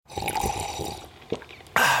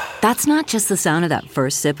That's not just the sound of that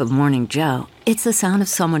first sip of Morning Joe. It's the sound of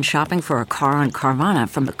someone shopping for a car on Carvana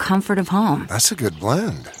from the comfort of home. That's a good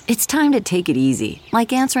blend. It's time to take it easy,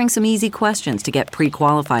 like answering some easy questions to get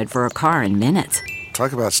pre-qualified for a car in minutes.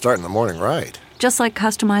 Talk about starting the morning right. Just like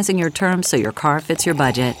customizing your terms so your car fits your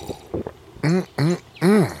budget.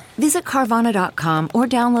 Visit Carvana.com or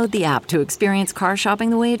download the app to experience car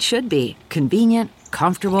shopping the way it should be. Convenient,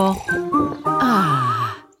 comfortable.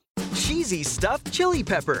 Cheesy stuffed chili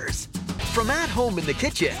peppers. From At Home in the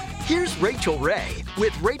Kitchen, here's Rachel Ray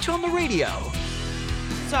with Rachel on the Radio.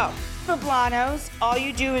 So, poblanos, all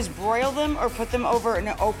you do is broil them or put them over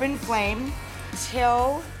an open flame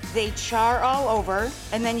till they char all over,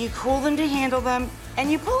 and then you cool them to handle them,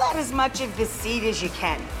 and you pull out as much of the seed as you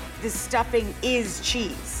can. The stuffing is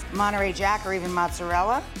cheese, Monterey Jack or even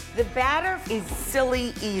mozzarella. The batter is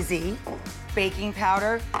silly easy. Baking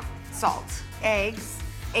powder, salt, eggs,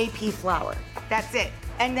 AP flour. That's it.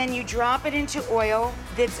 And then you drop it into oil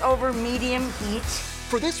that's over medium heat.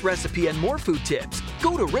 For this recipe and more food tips,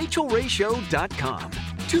 go to RachelRayShow.com.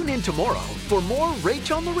 Tune in tomorrow for more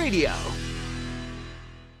Rach on the Radio.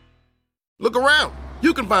 Look around.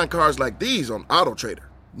 You can find cars like these on AutoTrader.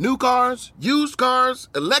 New cars, used cars,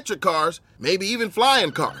 electric cars, maybe even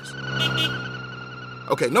flying cars.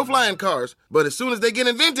 Okay, no flying cars, but as soon as they get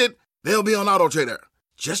invented, they'll be on AutoTrader.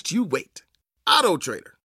 Just you wait. AutoTrader.